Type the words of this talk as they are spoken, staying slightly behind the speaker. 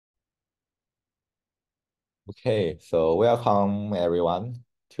Okay, so welcome everyone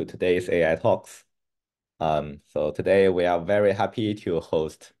to today's AI Talks. So today we are very happy to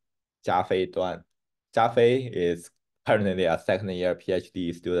host Jiafei Duan. Jiafei is currently a second-year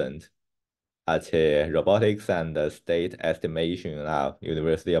PhD student at Robotics and State Estimation at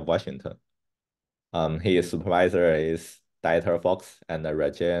University of Washington. His supervisor is Dieter Fox and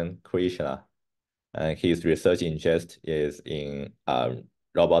Rajan Krishna, and his research interest is in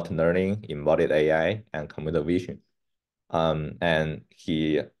robot learning, embodied AI, and computer vision. And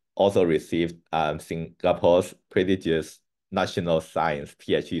he also received Singapore's prestigious National Science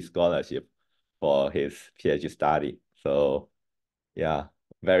PhD scholarship for his PhD study. So yeah,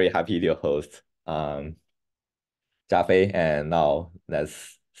 very happy to host Jafei. And now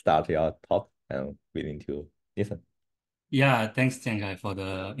let's start your talk and willing to listen. Yeah, thanks, Tiangai, for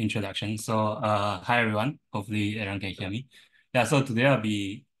the introduction. So, hi everyone. Hopefully, everyone can hear me. Yeah, so today I'll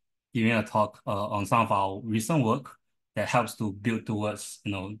be giving a talk on some of our recent work that helps to build towards,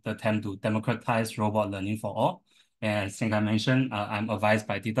 the attempt to democratize robot learning for all. And as Tiangai mentioned, I'm advised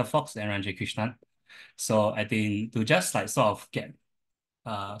by Dieter Fox and Ranjay Krishnan. So I think to just like sort of get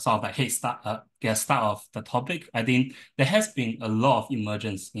sort of like get start of the topic, I think there has been a lot of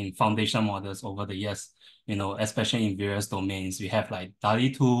emergence in foundation models over the years, especially in various domains. We have like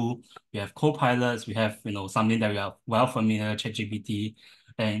DALL-E 2, we have co-pilots, we have, something that we are well familiar, ChatGPT.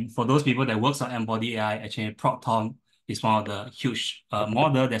 And for those people that works on embodied AI, actually Procton is one of the huge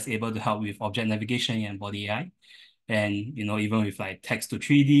model that's able to help with object navigation in embodied AI. And, even with like text to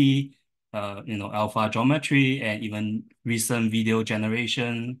 3D, alpha geometry, and even recent video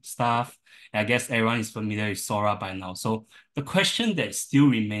generation stuff. I guess everyone is familiar with Sora by now. So the question that still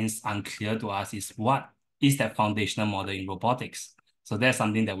remains unclear to us is, what is that foundational model in robotics? So that's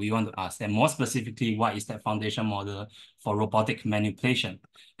something that we want to ask. And more specifically, what is that foundation model for robotic manipulation?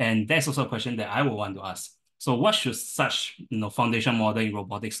 And that's also a question that I would want to ask. So what should such foundation model in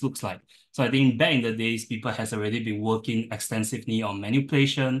robotics looks like? So I think back in the days, people has already been working extensively on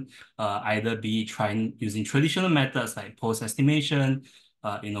manipulation, either be trying using traditional methods like post estimation,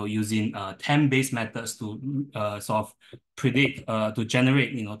 using time-based methods to sort of predict, to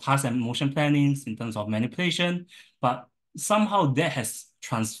generate, task and motion plannings in terms of manipulation. But somehow that has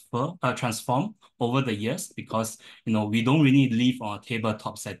transformed over the years because, we don't really live on a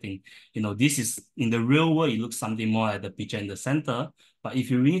tabletop setting. This is in the real world, it looks something more like the picture in the center. But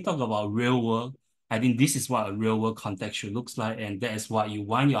if you really talk about real world, I think this is what a real world context should looks like, and that is what you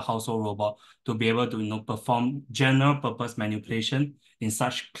want your household robot to be able to, perform general purpose manipulation in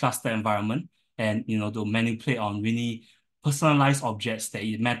such cluster environment, and to manipulate on really personalized objects that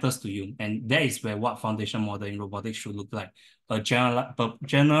it matters to you. And that is where what foundation model in robotics should look like, a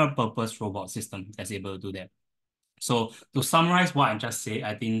general purpose robot system that's able to do that. So to summarize what I just said,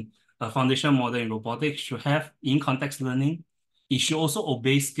 I think a foundation model in robotics should have in-context learning. It should also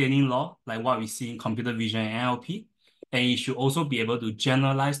obey scaling law, like what we see in computer vision and NLP. And it should also be able to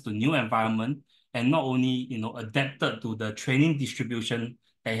generalize to new environment and not only, adapted to the training distribution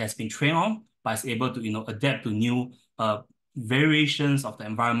that it has been trained on, but it's able to, adapt to new variations of the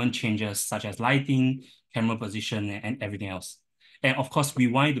environment changes, such as lighting, camera position, and everything else. And of course, we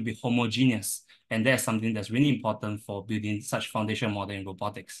want it to be homogeneous. And that's something that's really important for building such foundation model in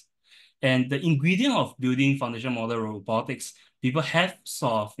robotics. And the ingredient of building foundation model robotics, people have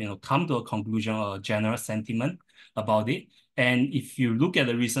sort of, come to a conclusion or a general sentiment about it. And if you look at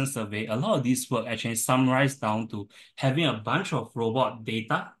the recent survey, a lot of this work actually summarized down to having a bunch of robot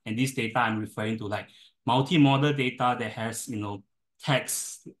data. And this data I'm referring to like multi-model data that has,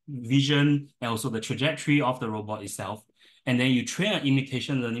 text, vision, and also the trajectory of the robot itself. And then you train an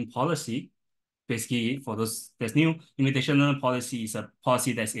imitation learning policy. Basically, for those, there's new imitation learning policy is a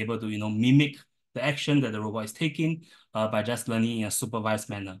policy that's able to, mimic the action that the robot is taking by just learning in a supervised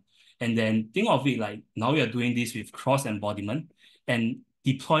manner. And then think of it like now we are doing this with cross embodiment and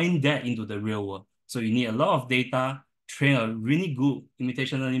deploying that into the real world. So you need a lot of data, train a really good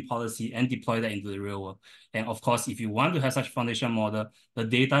imitation learning policy, and deploy that into the real world. And of course, if you want to have such foundation model, the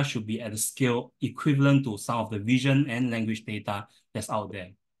data should be at a scale equivalent to some of the vision and language data that's out there.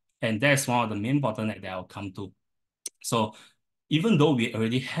 And that's one of the main bottlenecks that I'll come to. So even though we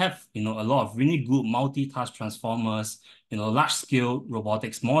already have, a lot of really good multitask transformers, large scale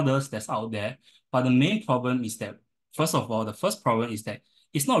robotics models that's out there, but the main problem is that, first of all, the first problem is that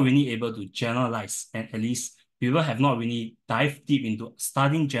it's not really able to generalize, and at least people have not really dived deep into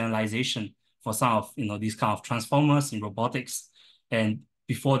studying generalization for some of, these kind of transformers in robotics, and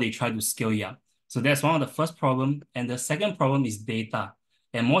before they try to scale it up. So that's one of the first problem. And the second problem is data,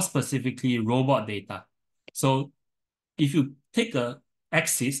 and more specifically, robot data. So if you take a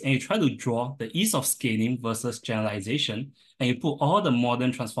axis and you try to draw the ease of scaling versus generalization, and you put all the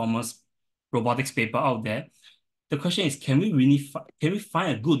modern transformers robotics paper out there, the question is, can we really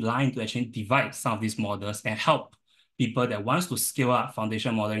find a good line to actually divide some of these models and help people that wants to scale up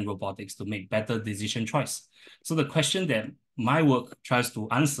foundation model in robotics to make better decision choice? So the question that my work tries to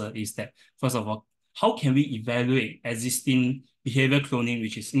answer is that, first of all, how can we evaluate existing behavior cloning,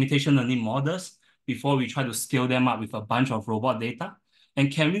 which is imitation learning models, before we try to scale them up with a bunch of robot data?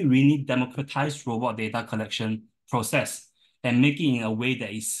 And can we really democratize robot data collection process and make it in a way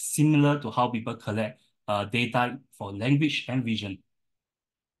that is similar to how people collect data for language and vision?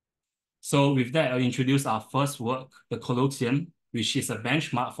 So with that, I'll introduce our first work, the Colosseum, which is a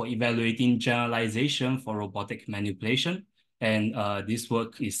benchmark for evaluating generalization for robotic manipulation. And this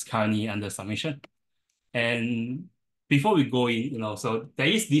work is currently under submission. And before we go in, so there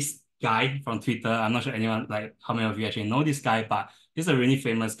is this guy from Twitter. I'm not sure anyone, like how many of you actually know this guy, but he's a really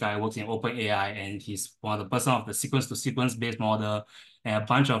famous guy, works in OpenAI, and he's one of the person of the sequence-to-sequence based model and a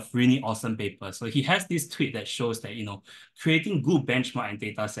bunch of really awesome papers. So he has this tweet that shows that, creating good benchmark and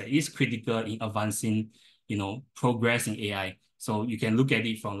data set is critical in advancing, progress in AI. So you can look at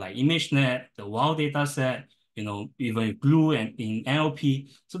it from like ImageNet, the WOW data set, even Glue and in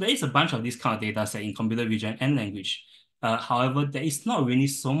NLP. So there is a bunch of this kind of data set in computer vision and language. However, there is not really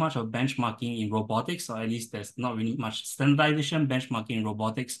so much of benchmarking in robotics, or at least there's not really much standardization benchmarking in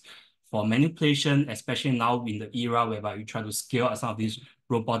robotics for manipulation, especially now in the era whereby we try to scale up some of these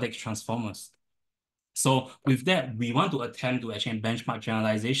robotic transformers. So with that, we want to attempt to actually benchmark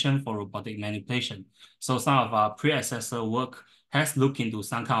generalization for robotic manipulation. So some of our predecessor work has looked into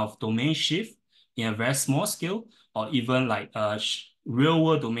some kind of domain shift in a very small scale, or even like a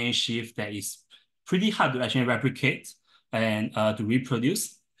real-world domain shift that is pretty hard to actually replicate and to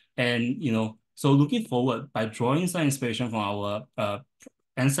reproduce. And, so looking forward, by drawing some inspiration from our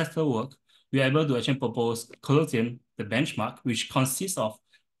ancestor work, we are able to actually propose Colosseum, the benchmark, which consists of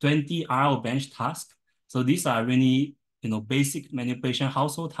 20 RL bench tasks. So these are really, basic manipulation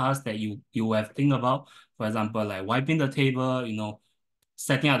household tasks that you have to think about. For example, like wiping the table,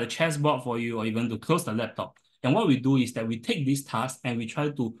 setting up the chessboard for you, or even to close the laptop. And what we do is that we take these tasks and we try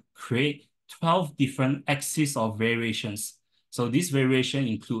to create 12 different axes of variations. So this variation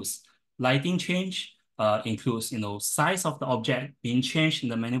includes lighting change, includes size of the object being changed in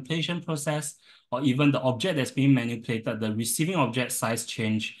the manipulation process, or even the object that's being manipulated, the receiving object size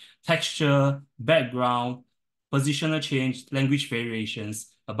change, texture, background, positional change, language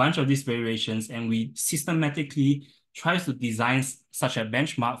variations, a bunch of these variations, and we systematically try to design such a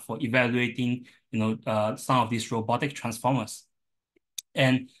benchmark for evaluating some of these robotic transformers.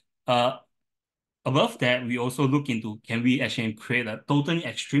 And above that, we also look into, can we actually create a totally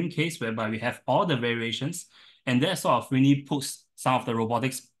extreme case whereby we have all the variations, and that sort of really puts some of the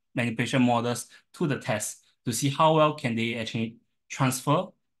robotics manipulation models to the test to see how well can they actually transfer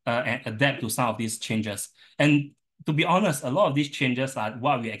and adapt to some of these changes. And to be honest, a lot of these changes are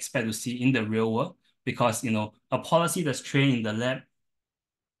what we expect to see in the real world, because a policy that's trained in the lab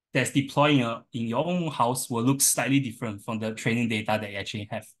that's deployed in your own house will look slightly different from the training data that you actually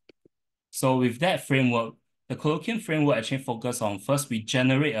have. So with that framework, the Colloquium framework actually focuses on, first, we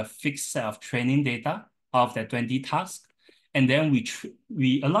generate a fixed set of training data out of that 20 tasks, and then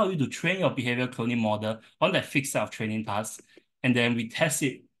we allow you to train your behavior cloning model on that fixed set of training tasks, and then we test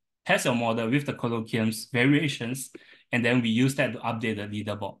your model with the Colloquium's variations, and then we use that to update the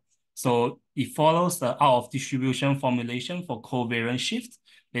leaderboard. So it follows the out of distribution formulation for covariance shift.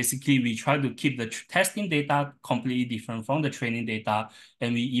 Basically, we try to keep the testing data completely different from the training data,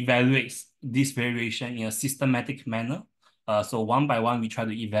 and we evaluate this variation in a systematic manner. So one by one, we try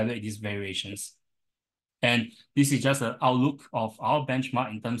to evaluate these variations. And this is just an outlook of our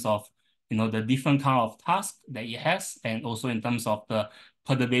benchmark in terms of the different kind of tasks that it has, and also in terms of the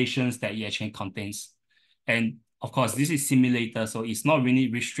perturbations that it actually contains. And of course, this is simulator, so it's not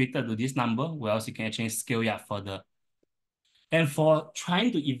really restricted to this number, where else you can actually scale it up further. And for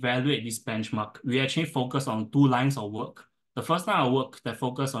trying to evaluate this benchmark, we actually focus on two lines of work. The first line of work that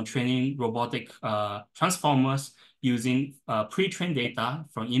focus on training robotic transformers using pre-trained data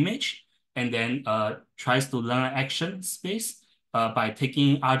from image, and then tries to learn action space by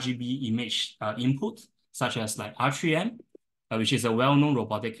taking RGB image input, such as like R3M, which is a well-known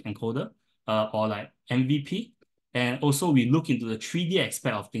robotic encoder, or like MVP. And also we look into the 3D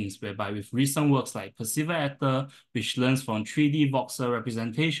aspect of things, whereby with recent works like Perceiver Actor, which learns from 3D voxel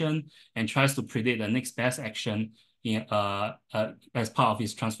representation and tries to predict the next best action in, as part of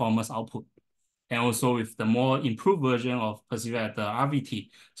its transformers output. And also with the more improved version of Perceiver Actor RVT.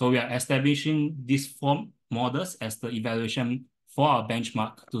 So we are establishing these form models as the evaluation for our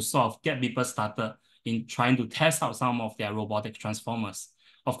benchmark to sort of get people started in trying to test out some of their robotic transformers.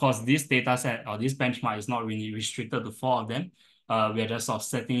 Of course, this data set or this benchmark is not really restricted to 4 of them. We are just sort of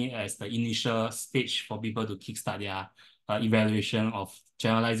setting it as the initial stage for people to kickstart their evaluation of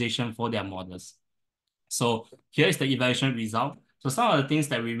generalization for their models. So here is the evaluation result. So some of the things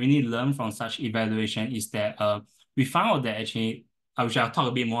that we really learn from such evaluation is that we found out that actually, which I'll talk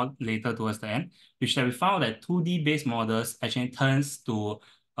a bit more later towards the end, which that we found that 2D based models actually tends to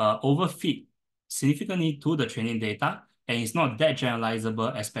overfit significantly to the training data, and it's not that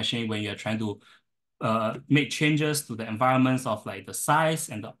generalizable, especially when you're trying to make changes to the environments of like the size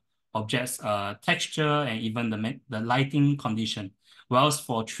and the object's texture and even the lighting condition. Whereas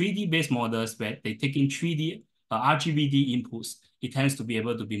for 3D based models where they take in 3D RGBD inputs, it tends to be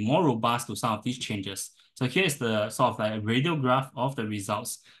able to be more robust to some of these changes. So here's the sort of like radial graph of the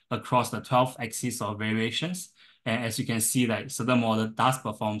results across the 12 axes of variations. And as you can see, like certain model does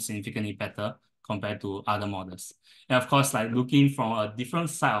perform significantly better compared to other models. And of course, like looking from a different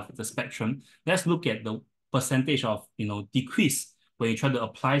side of the spectrum, let's look at the percentage of decrease when you try to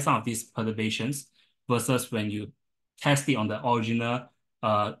apply some of these perturbations versus when you test it on the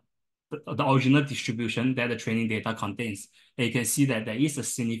original distribution that the training data contains. And you can see that there is a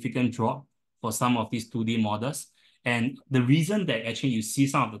significant drop for some of these 2D models. And the reason that actually you see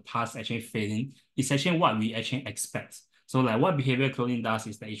some of the tasks actually failing is actually what we actually expect. So like what behavior cloning does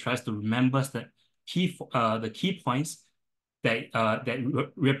is that it tries to remember the key points that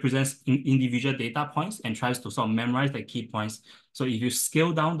represents individual data points and tries to sort of memorize the key points. So if you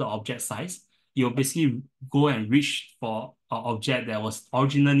scale down the object size, you'll basically go and reach for an object that was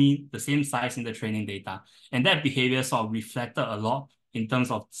originally the same size in the training data. And that behavior sort of reflected a lot in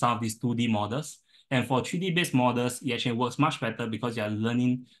terms of some of these 2D models. And for 3D based models, it actually works much better because you're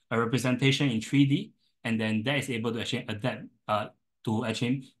learning a representation in 3D, and then that is able to actually adapt to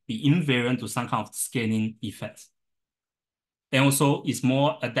actually be invariant to some kind of scaling effects. And also it's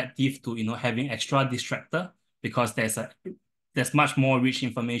more adaptive to having extra distractor because there's much more rich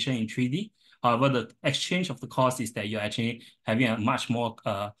information in 3D. However, the exchange of the cost is that you're actually having a much more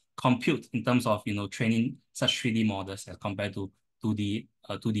compute in terms of training such 3D models as compared to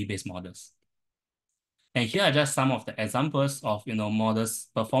 2D based models. And here are just some of the examples of models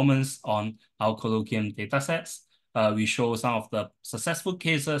performance on our Colosseum datasets. We show some of the successful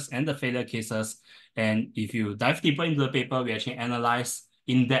cases and the failure cases. And if you dive deeper into the paper, we actually analyze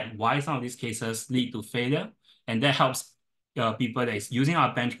in depth why some of these cases lead to failure. And that helps people that is using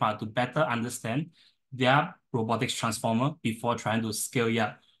our benchmark to better understand their robotics transformer before trying to scale it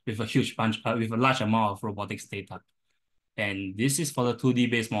up with a large amount of robotics data. And this is for the 2D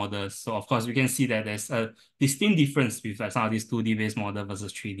based models. So of course, we can see that there's a distinct difference with like some of these 2D based model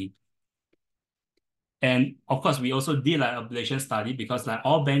versus 3D. And of course, we also did like ablation study because like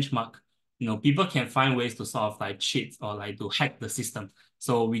all benchmark, people can find ways to sort of like cheat or like to hack the system.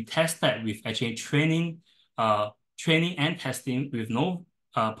 So we tested with actually training and testing with no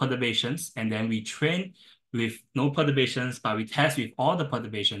perturbations, and then we train with no perturbations, but we test with all the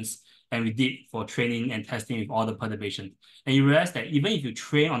perturbations, and we did for training and testing with all the perturbations. And you realize that even if you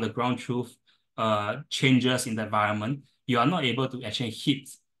train on the ground truth changes in the environment, you are not able to actually hit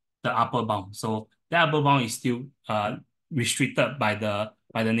the upper bound. So the upper bound is still restricted by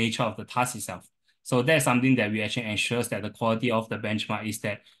the nature of the task itself. So that's something that we actually ensures that the quality of the benchmark is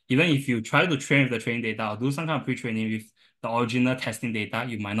that even if you try to train with the training data or do some kind of pre-training with the original testing data,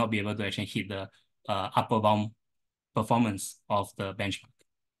 you might not be able to actually hit the upper bound performance of the benchmark.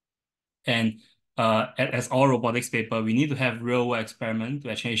 And as all robotics paper, we need to have real world experiment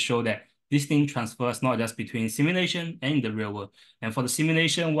to actually show that this thing transfers not just between simulation and the real world. And for the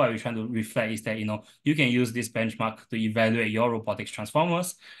simulation, what we're trying to reflect is that, you can use this benchmark to evaluate your robotics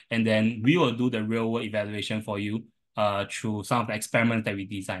transformers, and then we will do the real world evaluation for you through some of the experiments that we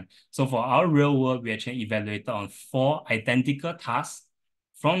design. So for our real world, we actually evaluated on 4 identical tasks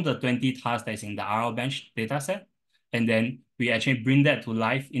from the 20 tasks that's in the RL bench dataset. And then we actually bring that to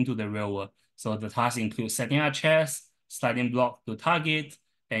life into the real world. So the tasks include setting up chairs, sliding block to target,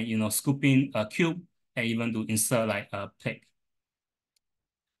 and scooping a cube, and even to insert like a plate.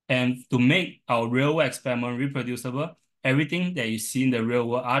 And to make our real world experiment reproducible, everything that you see in the real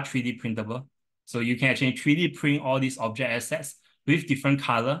world are 3D printable. So you can actually 3D print all these object assets with different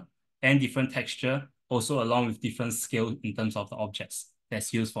color and different texture, also along with different scale in terms of the objects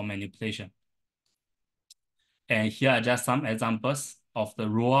that's used for manipulation. And here are just some examples of the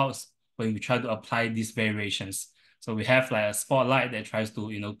rollouts when we try to apply these variations. So we have like a spotlight that tries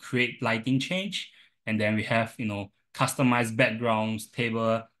to, create lighting change. And then we have, customized backgrounds,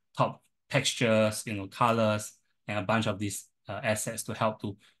 tabletop textures, colors, and a bunch of these assets to help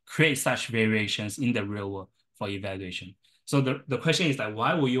to create such variations in the real world for evaluation. So the question is like,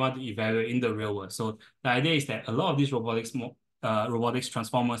 why would you want to evaluate in the real world? So the idea is that a lot of these robotics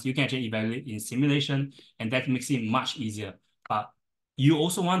transformers, you can actually evaluate in simulation, and that makes it much easier. But you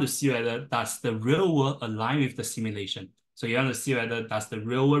also want to see whether does the real world align with the simulation. So you want to see whether does the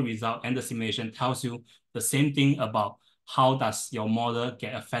real world result and the simulation tells you the same thing about how does your model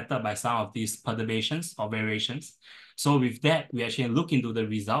get affected by some of these perturbations or variations. So with that, we actually look into the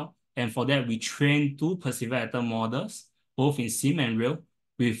result. And for that, we train two perseverance models, both in sim and real,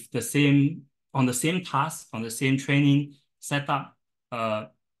 with the same, on the same task, on the same training setup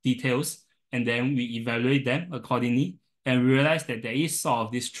details. And then we evaluate them accordingly. And we realize that there is sort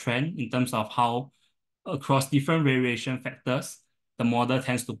of this trend in terms of how across different variation factors, the model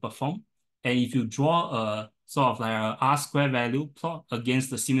tends to perform. And if you draw a sort of like a R-square value plot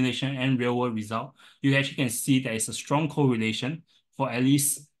against the simulation and real world result, you actually can see there is a strong correlation for at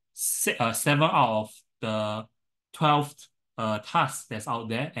least 7 out of the 12 tasks that's out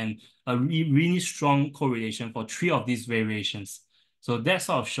there, and a really strong correlation for 3 of these variations. So that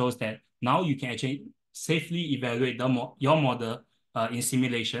sort of shows that now you can actually safely evaluate your model in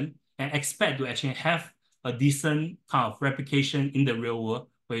simulation and expect to actually have a decent kind of replication in the real world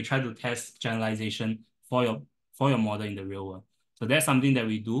where you try to test generalization for your model in the real world. So that's something that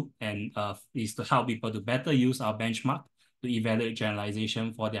we do, and is to help people to better use our benchmark to evaluate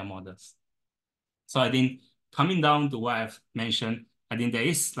generalization for their models. So I think coming down to what I've mentioned, I think there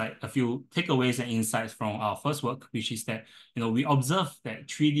is like a few takeaways and insights from our first work, which is that, we observe that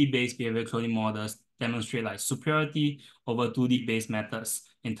 3D-based behavior cloning models demonstrate like superiority over 2D-based methods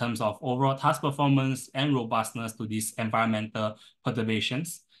in terms of overall task performance and robustness to these environmental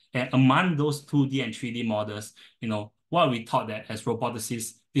perturbations. And among those 2D and 3D models, what we thought that as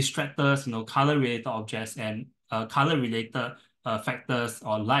roboticists, distractors, color-related objects and color-related factors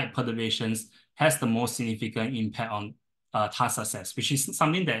or light perturbations has the most significant impact on task success, which is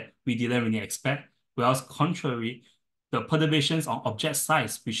something that we didn't really expect. Whereas contrary, the perturbations on object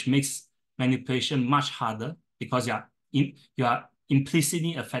size, which makes manipulation much harder because you are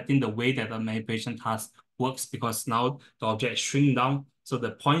implicitly affecting the way that the manipulation task works, because now the object is shrink down. So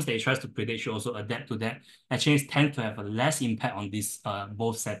the points that it tries to predict should also adapt to that. Actually tend to have a less impact on this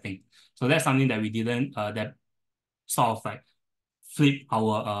both setting. So that's something that we didn't that sort of like flip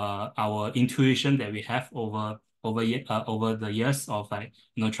our intuition that we have over the years of like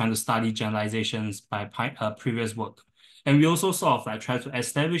trying to study generalizations by previous work. And we also sort of like try to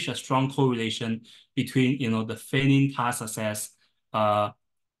establish a strong correlation between the failing task success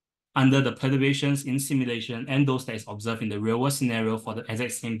under the perturbations in simulation and those that is observed in the real world scenario for the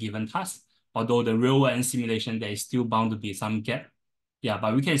exact same given task. Although the real world and simulation, there is still bound to be some gap. Yeah,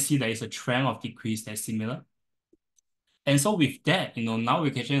 but we can see there is a trend of decrease that's similar. And so with that, now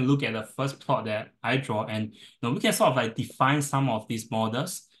we can actually look at the first plot that I draw, and we can sort of like define some of these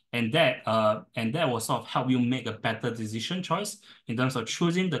models, and that will sort of help you make a better decision choice in terms of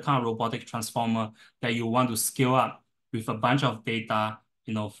choosing the kind of robotic transformer that you want to scale up with a bunch of data,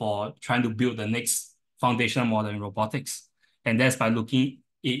 for trying to build the next foundational model in robotics. And that's by looking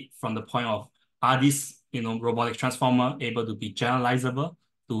it from the point of, are these, robotic transformer able to be generalizable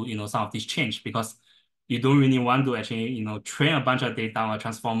to, some of these change? Because you don't really want to actually, train a bunch of data on a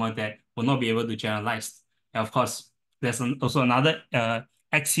transformer that will not be able to generalize. And of course, there's also another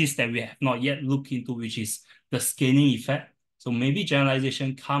axis that we have not yet looked into, which is the scaling effect. So maybe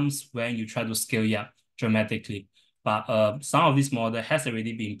generalization comes when you try to scale it up dramatically. But some of this model has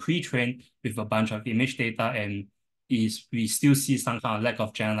already been pre-trained with a bunch of image data, and we still see some kind of lack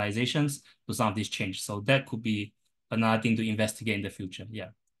of generalizations to some of these changes. So that could be another thing to investigate in the future. Yeah.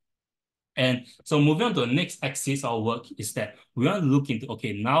 And so moving on to the next axis of work is that we want to look into,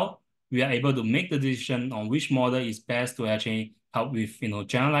 okay, now we are able to make the decision on which model is best to actually help with,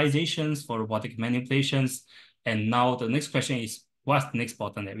 generalizations for robotic manipulations. And now the next question is, what's the next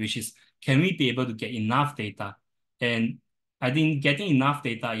bottleneck, which is, can we be able to get enough data? And I think getting enough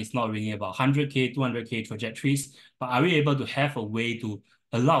data is not really about 100K, 200K trajectories, but are we able to have a way to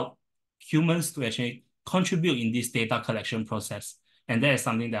allow humans to actually contribute in this data collection process? And that is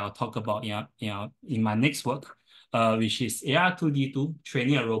something that I'll talk about in my next work, which is AR2D2,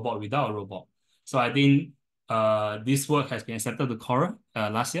 training a robot without a robot. So I think this work has been accepted to Cora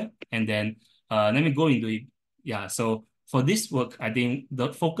last year. And then let me go into it. Yeah, so for this work, I think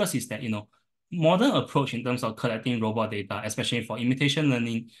the focus is that, modern approach in terms of collecting robot data, especially for imitation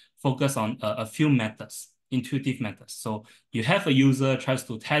learning, focus on a few methods, intuitive methods. So you have a user tries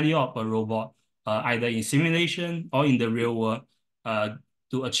to tally up a robot either in simulation or in the real world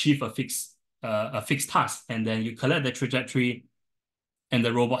to achieve a fixed a fixed task, and then you collect the trajectory and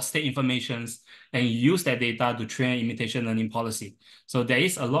the robot state informations, and you use that data to train an imitation learning policy. So there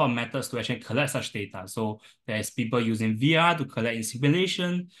is a lot of methods to actually collect such data. So there's people using VR to collect in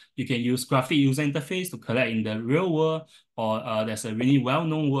simulation. You can use graphic user interface to collect in the real world, or there's a really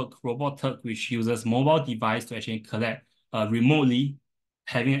well-known work, robotic, which uses mobile device to actually collect remotely,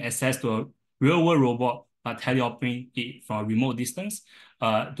 having access to a real-world robot, but teleoperating it from a remote distance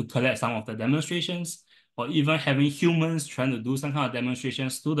to collect some of the demonstrations, or even having humans trying to do some kind of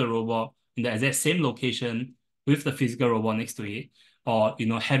demonstrations to the robot in the exact same location with the physical robot next to it, or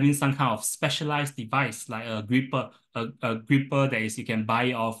having some kind of specialized device like a gripper, a gripper that is you can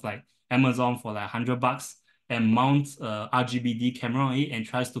buy off like Amazon for like $100 and mount a RGBD camera on it and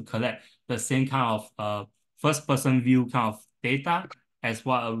tries to collect the same kind of first-person view kind of data as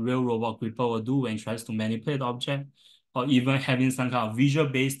what a real robot gripper will do when it tries to manipulate the object, or even having some kind of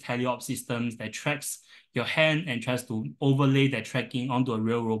visual-based teleop systems that tracks your hand and tries to overlay that tracking onto a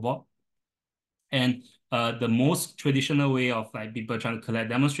real robot. And the most traditional way of like people trying to collect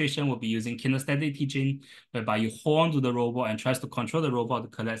demonstration will be using kinesthetic teaching, whereby you hold on to the robot and tries to control the robot to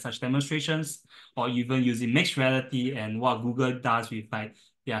collect such demonstrations, or even using mixed reality and what Google does with like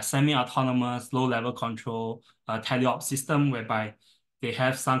their semi-autonomous, low-level control teleop system, whereby they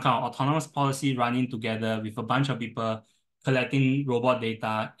have some kind of autonomous policy running together with a bunch of people collecting robot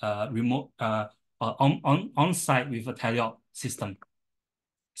data on site with a teleop system.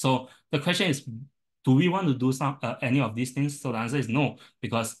 So the question is, do we want to do any of these things? So the answer is no,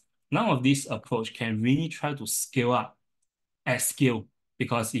 because none of these approach can really try to scale up at scale.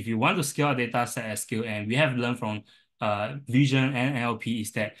 Because if you want to scale a data set at scale, and we have learned from Vision and NLP,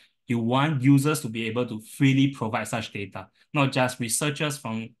 is that you want users to be able to freely provide such data, not just researchers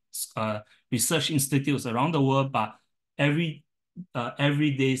from research institutes around the world, but every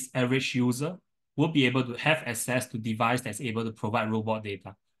day's average user will be able to have access to device that's able to provide robot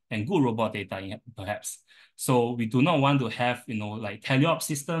data and good robot data perhaps. So we do not want to have, like teleop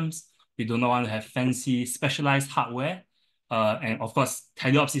systems. We do not want to have fancy specialized hardware. And of course,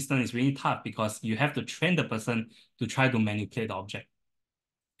 teleop system is really tough because you have to train the person to try to manipulate the object.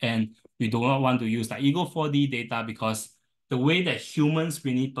 And we do not want to use like Ego 4D data because the way that humans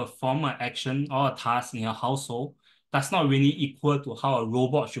really perform an action or a task in a household does not really equal to how a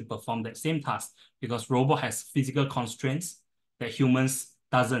robot should perform that same task, because robot has physical constraints that humans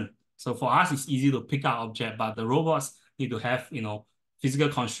doesn't. So for us, it's easy to pick up object, but the robots need to have, physical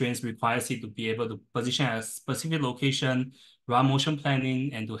constraints requires it to be able to position at a specific location, run motion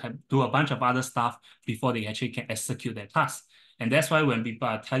planning, and to do a bunch of other stuff before they actually can execute that task. And that's why when people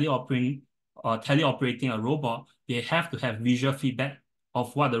are teleoperating a robot, they have to have visual feedback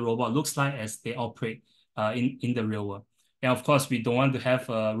of what the robot looks like as they operate in the real world. And of course, we don't want to have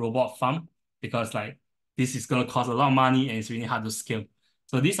a robot farm because like this is going to cost a lot of money and it's really hard to scale.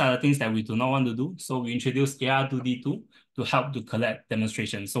 So these are the things that we do not want to do. So we introduced AR2D2 to help to collect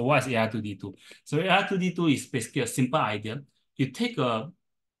demonstrations. So what is AR2D2? So AR2D2 is basically a simple idea. You take a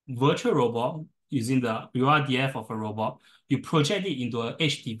virtual robot using the URDF of a robot, you project it into an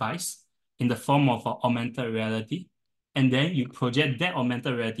edge device in the form of an augmented reality, and then you project that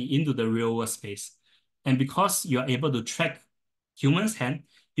augmented reality into the real world space. And because you are able to track humans' hand,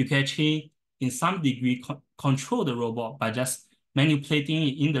 you can actually, in some degree, control the robot by just manipulating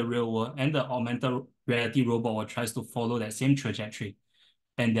it in the real world, and the augmented reality robot will try to follow that same trajectory.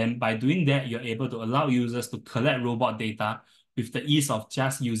 And then by doing that, you're able to allow users to collect robot data with the ease of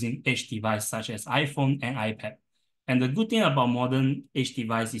just using edge devices such as iPhone and iPad. And the good thing about modern edge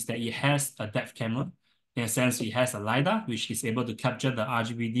device is that it has a depth camera. In a sense, it has a LiDAR, which is able to capture the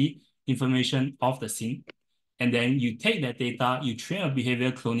RGBD information of the scene. And then you take that data, you train a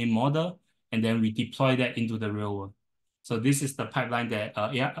behavior cloning model, and then we deploy that into the real world. So this is the pipeline that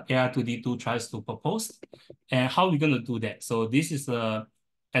AR2D2 tries to propose. And how are we going to do that? So this is an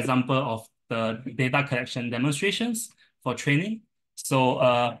example of the data collection demonstrations for training. So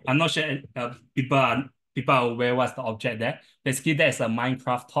I'm not sure people are aware what's the object there. Basically, that's a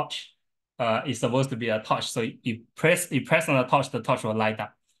Minecraft torch. It's supposed to be a torch. So you press on the torch will light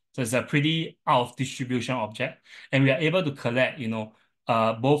up. So it's a pretty out of distribution object. And we are able to collect,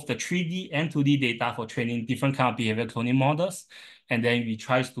 both the 3D and 2D data for training different kind of behavior cloning models. And then we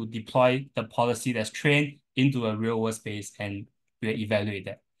try to deploy the policy that's trained into a real world space, and we evaluate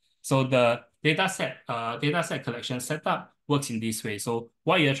that. So the dataset collection setup works in this way. So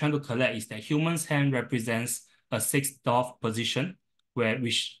what you're trying to collect is that human's hand represents a 6th position,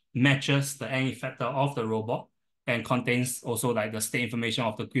 which matches the end effector of the robot and contains also like the state information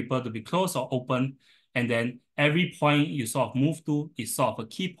of the gripper to be closed or open. And then every point you sort of move to is sort of a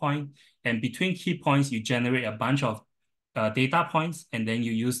key point. And between key points, you generate a bunch of data points, and then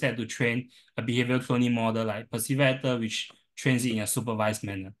you use that to train a behavior cloning model like perceiver, which trains it in a supervised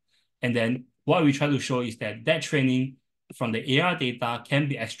manner. And then what we try to show is that training from the AR data can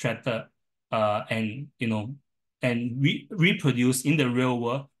be extracted and reproduced in the real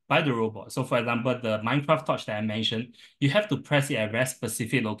world by the robot. So for example, the Minecraft torch that I mentioned, you have to press it at a very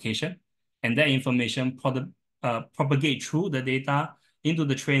specific location, and that information propagate through the data into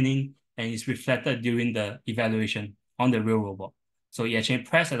the training and is reflected during the evaluation on the real robot. So you actually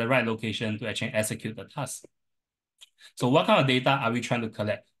press at the right location to actually execute the task. So what kind of data are we trying to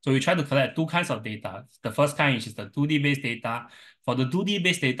collect? So we try to collect two kinds of data. The first kind is the 2D based data. For the 2D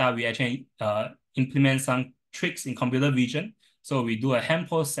based data, we actually implement some tricks in computer vision. So we do a hand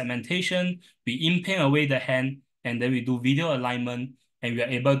pose segmentation, we in-paint away the hand, and then we do video alignment, and we are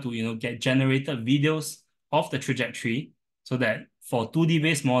able to get generated videos of the trajectory so that for 2D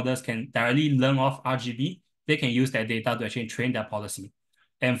based models can directly learn off RGB, they can use that data to actually train their policy.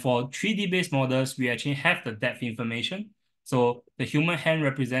 And for 3D based models, we actually have the depth information. So the human hand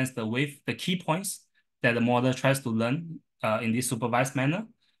represents the key points that the model tries to learn in this supervised manner.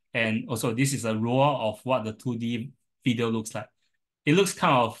 And also this is a rollout of what the 2D video looks like. It looks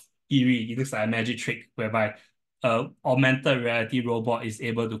kind of eerie. It looks like a magic trick whereby augmented reality robot is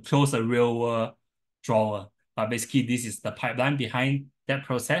able to close a real world drawer. But basically, this is the pipeline behind that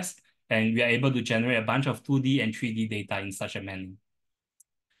process. And we are able to generate a bunch of 2D and 3D data in such a manner.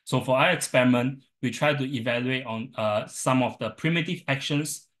 So for our experiment, we try to evaluate on some of the primitive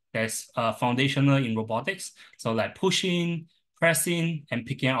actions that's foundational in robotics. So like pushing, pressing, and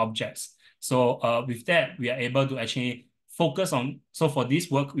picking up objects. So with that, we are able to actually focus on, so for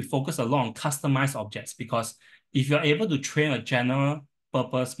this work, we focus a lot on customized objects, because if you're able to train a general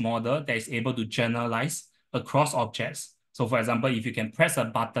purpose model that is able to generalize across objects. So for example, if you can press a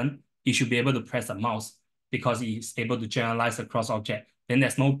button, you should be able to press a mouse because it's able to generalize across objects. Then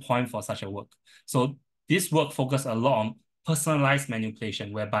there's no point for such a work. So this work focuses a lot on personalized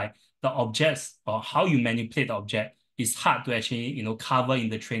manipulation, whereby the objects or how you manipulate the object is hard to actually cover in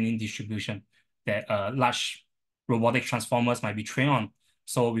the training distribution that large robotic transformers might be trained on.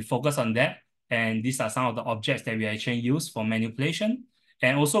 So we focus on that, and these are some of the objects that we actually use for manipulation.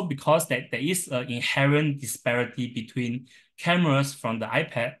 And also because there is an inherent disparity between cameras from the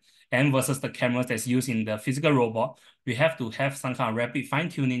iPad and versus the cameras that's used in the physical robot, we have to have some kind of rapid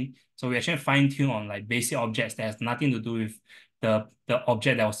fine-tuning. So we actually fine-tune on like basic objects that has nothing to do with the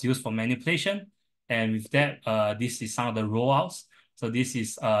object that was used for manipulation. And with that, this is some of the rollouts. So this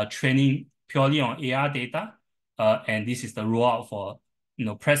is training purely on AR data. And this is the rollout for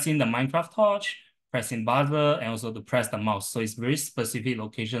pressing the Minecraft torch, pressing buzzer, and also to press the mouse. So it's very specific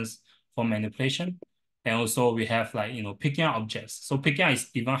locations for manipulation. And also we have like, picking up objects. So picking up is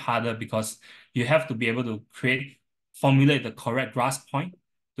even harder because you have to be able to formulate the correct grasp point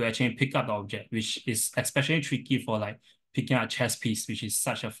to actually pick up the object, which is especially tricky for like picking up a chess piece, which is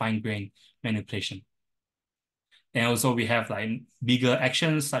such a fine-grained manipulation. And also we have like bigger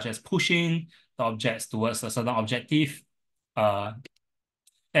actions such as pushing the objects towards a certain objective.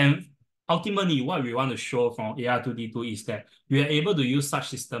 And ultimately, what we want to show from AR2D2 is that we are able to use such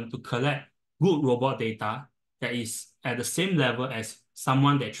system to collect good robot data that is at the same level as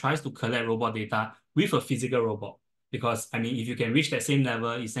someone that tries to collect robot data with a physical robot. Because, I mean, if you can reach that same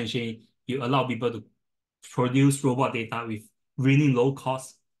level, essentially, you allow people to produce robot data with really low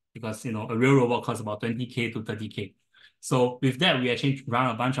cost, because, a real robot costs about 20K to 30K. So with that, we actually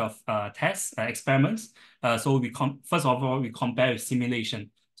run a bunch of tests, experiments. So first of all, we compare with simulation.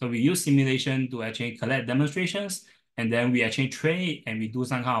 So we use simulation to actually collect demonstrations, and then we actually train it, and we do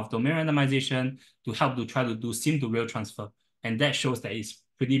some kind of domain randomization to help to try to do sim to real transfer. And that shows that it's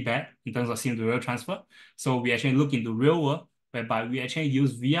pretty bad in terms of sim to real transfer. So we actually look into real world, whereby we actually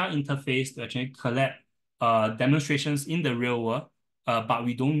use VR interface to actually collect demonstrations in the real world, but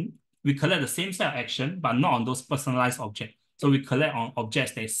we collect the same set of action, but not on those personalized objects. So we collect on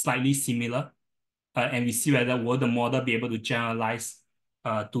objects that is slightly similar, and we see whether will the model be able to generalize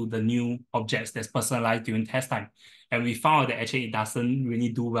to the new objects that's personalized during test time. And we found that actually it doesn't really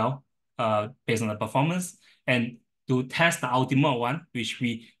do well based on the performance. And to test the ultimate one, which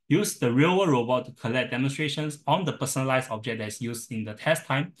we use the real world robot to collect demonstrations on the personalized object that's used in the test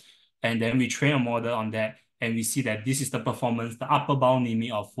time. And then we train a model on that, and we see that this is the performance, the upper bound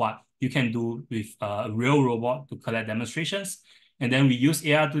limit of what you can do with a real robot to collect demonstrations. And then we use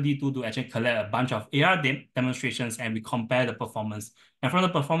AR2D2 to actually collect a bunch of AR demonstrations, and we compare the performance. And from the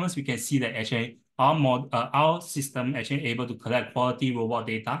performance, we can see that actually our system actually able to collect quality robot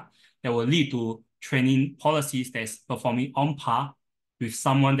data that will lead to training policies that's performing on par with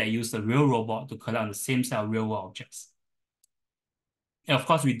someone that used a real robot to collect on the same set of real world objects. And of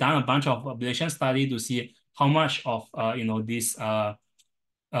course, we've done a bunch of population study to see how much of this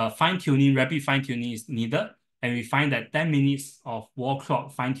fine-tuning, rapid fine-tuning is needed. And we find that 10 minutes of wall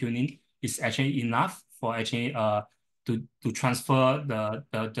clock fine-tuning is actually enough for actually to transfer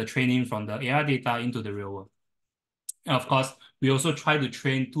the training from the AR data into the real world. And of course, we also try to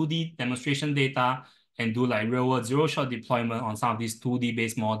train 2D demonstration data and do like real-world zero-shot deployment on some of these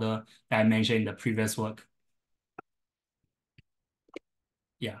 2D-based model that I mentioned in the previous work.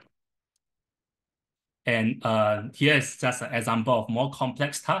 Yeah. And here is just an example of more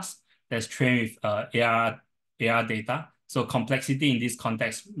complex tasks that's trained with AR data. So complexity in this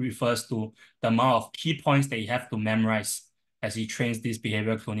context refers to the amount of key points that you have to memorize as he trains these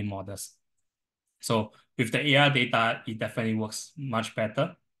behavior cloning models. So with the AR data, it definitely works much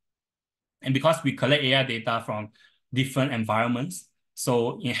better. And because we collect AR data from different environments,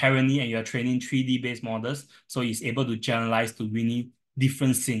 so inherently, and you're training 3D-based models, so it's able to generalize to really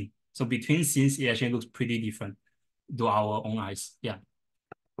different scenes. So between scenes, it actually looks pretty different to our own eyes. Yeah.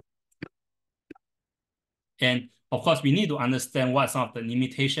 And of course, we need to understand what some of the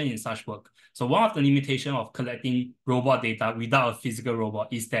limitations in such work. So one of the limitations of collecting robot data without a physical robot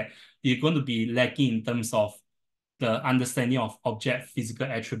is that you're going to be lacking in terms of the understanding of object physical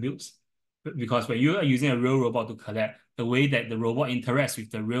attributes. Because when you are using a real robot to collect, the way that the robot interacts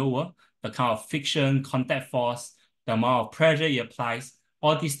with the real world, the kind of friction, contact force, the amount of pressure it applies,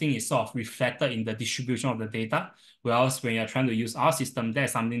 all these things is sort of reflected in the distribution of the data. Whereas when you're trying to use our system,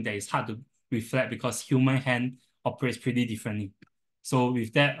 that's something that is hard to reflect because human hand operates pretty differently. So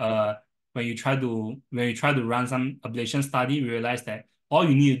with that, when you try to run some ablation study, we realize that all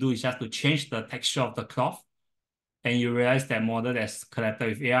you need to do is just to change the texture of the cloth, and you realize that model that's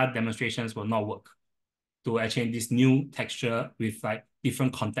collected with AR demonstrations will not work to actually this new texture with like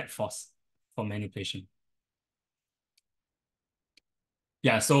different contact force for manipulation.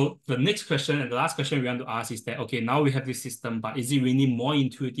 Yeah, so the next question and the last question we want to ask is that, okay, now we have this system, but is it really more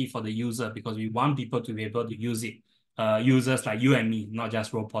intuitive for the user? Because we want people to be able to use it, users like you and me, not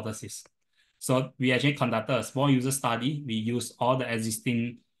just roboticists. So we actually conducted a small user study. We used all the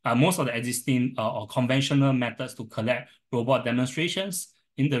existing, most of the existing or conventional methods to collect robot demonstrations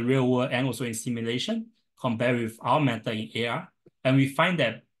in the real world and also in simulation, compared with our method in AR. And we find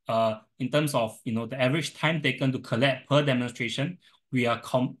that in terms of the average time taken to collect per demonstration, we are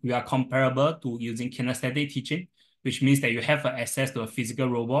comparable to using kinesthetic teaching, which means that you have access to a physical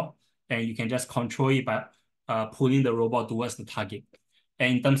robot and you can just control it by pulling the robot towards the target.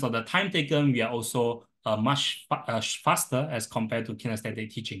 And in terms of the time taken, we are also much faster as compared to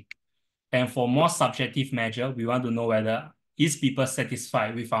kinesthetic teaching. And for more subjective measure, we want to know whether is people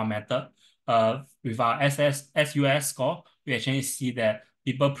satisfied with our method. With our SUS score, we actually see that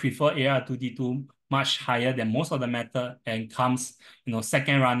people prefer AR2D2 much higher than most of the method and comes,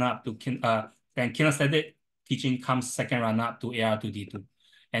 second runner-up to then kinesthetic teaching comes second runner-up to AR2D2.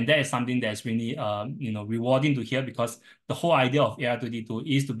 And that is something that's really rewarding to hear, because the whole idea of AR2D2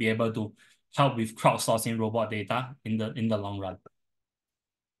 is to be able to help with crowdsourcing robot data in the long run.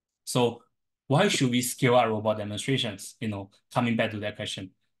 So why should we scale out robot demonstrations? Coming back to that question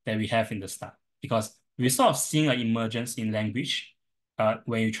that we have in the start, because we're sort of seeing an emergence in language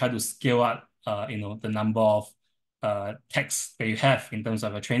when you try to scale up, the number of texts that you have in terms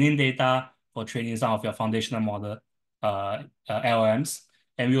of your training data for training some of your foundational model LLMs.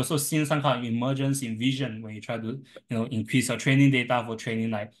 And we also seen some kind of emergence in vision when you try to increase your training data for training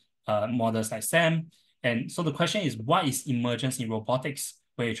like models like SAM. And so the question is, what is emergence in robotics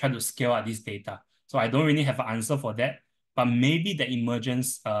when you try to scale out this data? So I don't really have an answer for that, but maybe the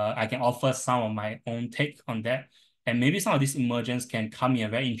emergence, I can offer some of my own take on that. And maybe some of this emergence can come in a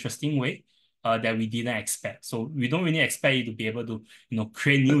very interesting way that we didn't expect. So we don't really expect it to be able to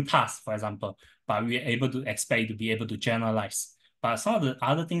create new tasks, for example, but we're able to expect it to be able to generalize. But some of the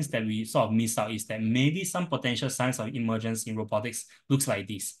other things that we sort of miss out is that maybe some potential signs of emergence in robotics looks like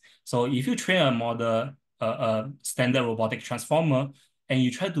this. So if you train a model, a standard robotic transformer, and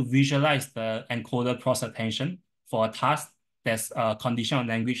you try to visualize the encoder cross attention for a task that's conditional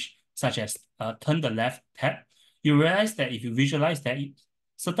language, such as turn the left tab, you realize that if you visualize that,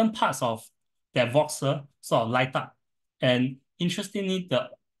 certain parts of that voxel sort of light up. And interestingly, the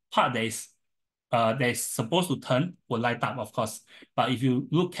part that is supposed to turn will light up, of course. But if you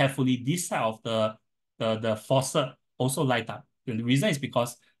look carefully, this side of the faucet also light up. And the reason is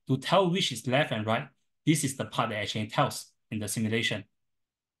because to tell which is left and right, this is the part that actually tells in the simulation,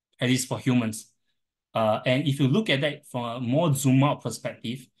 at least for humans. And if you look at that from a more zoom out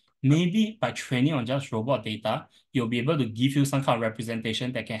perspective, maybe by training on just robot data, you'll be able to give you some kind of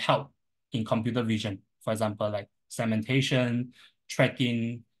representation that can help in computer vision. For example, like segmentation,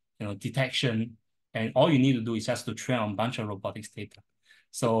 tracking, detection, and all you need to do is just to train on a bunch of robotics data.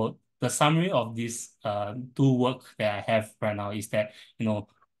 So the summary of this two work that I have right now is that,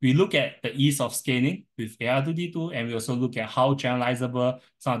 we look at the ease of scaling with AR2D2, and we also look at how generalizable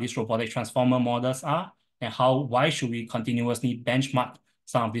some of these robotic transformer models are, and why should we continuously benchmark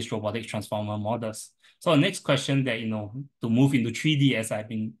some of these robotic transformer models. So the next question that, to move into 3D, as I've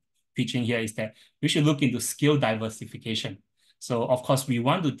been pitching here, is that we should look into skill diversification. So of course, we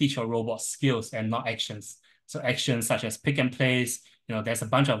want to teach our robot skills and not actions. So actions such as pick and place, there's a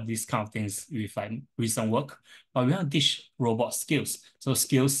bunch of these kind of things with like recent work, but we want to teach robot skills. So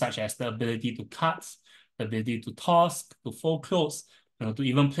skills such as the ability to cut, the ability to toss, to fold clothes, to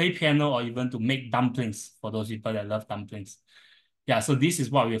even play piano, or even to make dumplings for those people that love dumplings. Yeah, so this is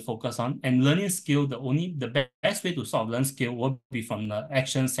what we focus on. And learning skill, the best way to sort of learn skill will be from the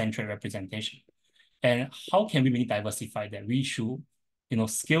action-centric representation. And how can we really diversify that? We should,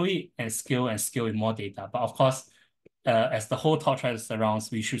 scale it and scale with more data. But of course, as the whole talk tries to surround,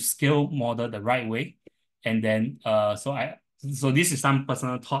 we should scale model the right way. And then, so this is some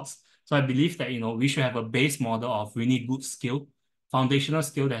personal thoughts. So I believe that, we should have a base model of really good skill, foundational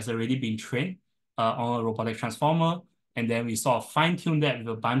skill that's already been trained on a robotic transformer. And then we sort of fine tune that with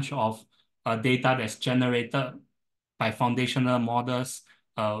a bunch of data that's generated by foundational models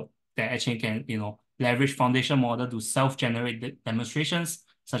that actually can, leverage foundation model to self-generate demonstrations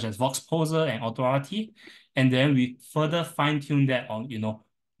such as Vox Poser and Authority. And then we further fine-tune that on,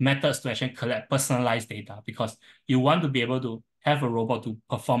 methods to actually collect personalized data, because you want to be able to have a robot to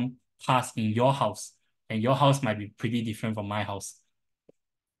perform tasks in your house, and your house might be pretty different from my house.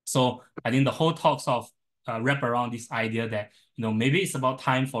 So I think the whole talk sort of wrap around this idea that, maybe it's about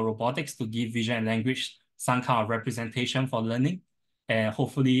time for robotics to give vision and language some kind of representation for learning. And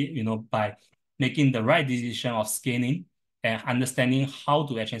hopefully, by making the right decision of scaling and understanding how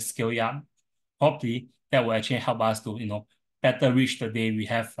to actually scale it up properly, that will actually help us to, better reach the day we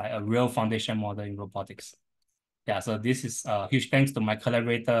have like a real foundation model in robotics. Yeah, so this is a huge thanks to my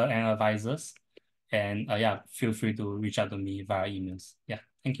collaborator and advisors. And yeah, feel free to reach out to me via emails. Yeah,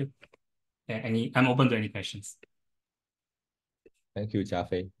 thank you. I'm open to any questions. Thank you,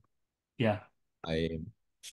 Jiafei. Yeah. I